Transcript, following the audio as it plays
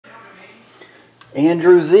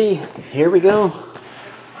Andrew Z, here we go.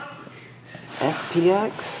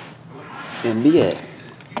 SPX NBA.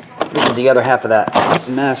 This is the other half of that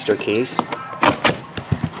master case.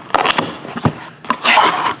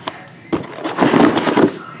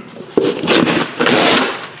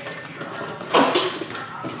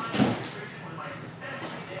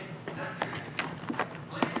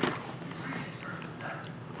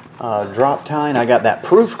 Drop tine, I got that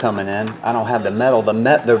proof coming in. I don't have the metal.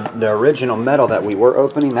 The original metal that we were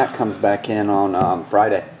opening, that comes back in on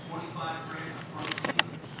Friday.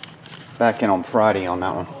 Back in on Friday on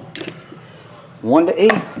that one. 1 to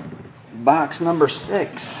 8, box number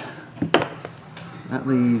 6. That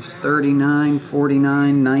leaves 39,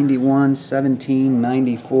 49, 91, 17,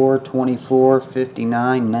 94, 24,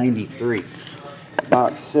 59, 93.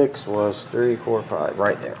 Box 6 was 3, 4, 5,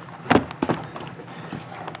 right there.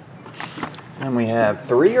 Then we have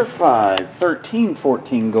 3 or 5, 13,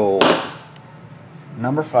 14 gold.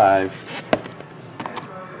 Number 5.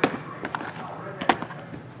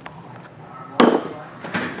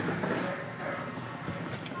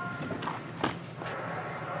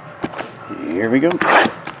 Here we go.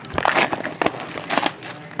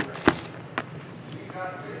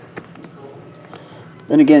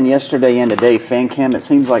 Then again, yesterday and today, FanCam, it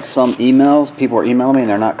seems like some emails, people are emailing me and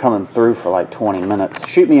they're not coming through for like 20 minutes.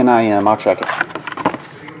 Shoot me an IM, I'll check it.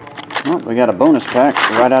 Oh, we got a bonus pack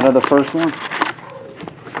right out of the first one.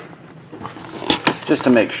 Just to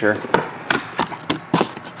make sure.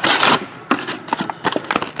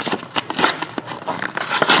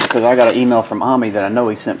 Because I got an email from Ami that I know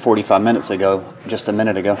he sent 45 minutes ago, just a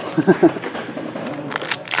minute ago.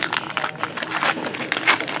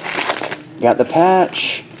 Got the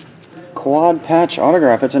patch, quad patch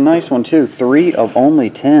autograph. It's a nice one too. 3 of only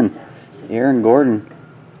 10. Aaron Gordon.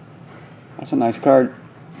 That's a nice card.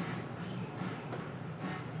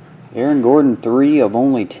 Aaron Gordon, 3 of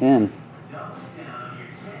only 10.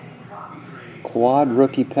 Quad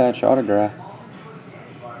rookie patch autograph.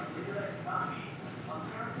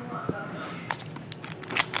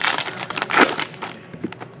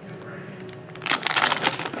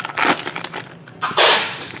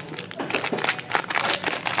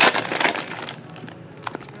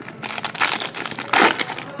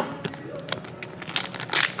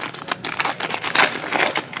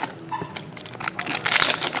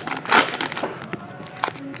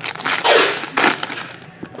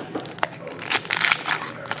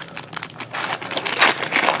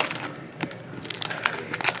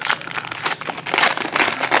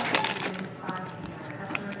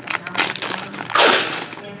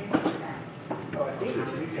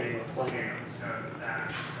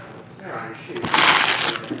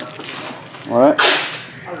 What?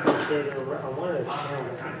 I was going to say, on one of those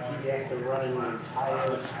channels, TBS, they're running the entire,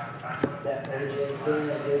 that OJ thing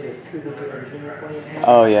that did with Cuba Gooding Jr. playing.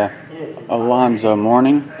 Oh, yeah. Alonzo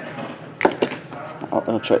Mourning.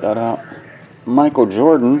 I'll check that out. Michael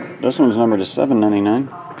Jordan. This one's numbered to $7.99.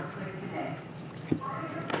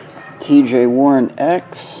 TJ Warren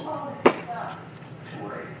X.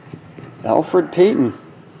 Alfred Payton.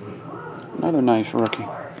 Another nice rookie.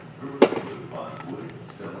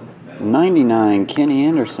 99, Kenny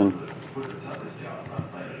Anderson.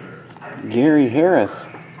 Gary Harris,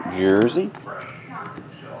 jersey.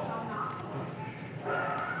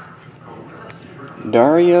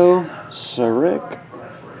 Dario Saric,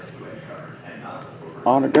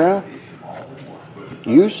 autograph.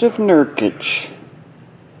 Yusuf Nurkic,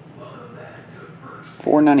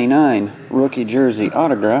 $4.99, rookie jersey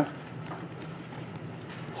autograph.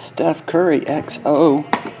 Steph Curry, XO.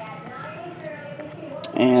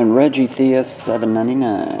 And Reggie Theus,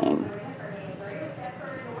 $7.99.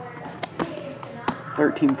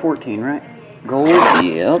 13, 14, right? Gold?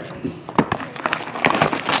 Yep.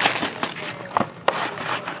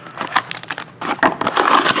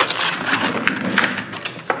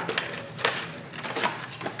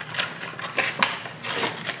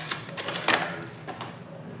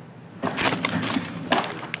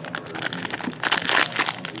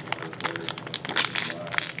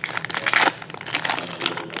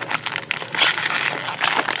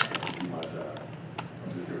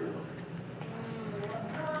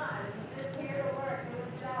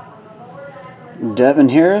 Devin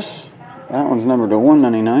Harris, that one's numbered to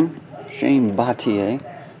 $1.99. Shane Battier,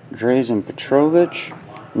 Drazen Petrovic,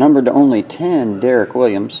 numbered to only 10. Derek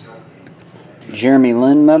Williams, Jeremy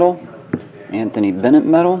Lin medal, Anthony Bennett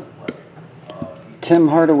medal, Tim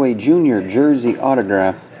Hardaway Jr. jersey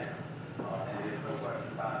autograph,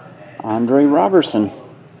 Andre Robertson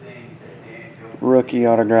rookie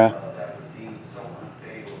autograph.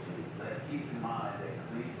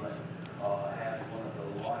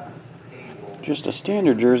 Just a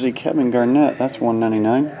standard jersey, Kevin Garnett, that's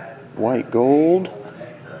 $199. White gold,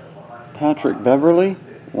 Patrick Beverly,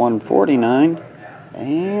 $149.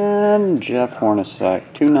 And Jeff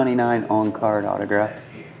Hornacek, $299 on card autograph.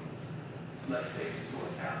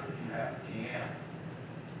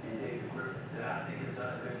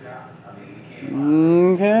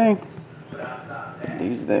 Okay.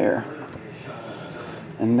 He's there.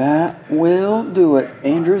 And that will do it.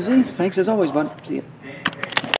 Andrew Z, thanks as always, bud. See you.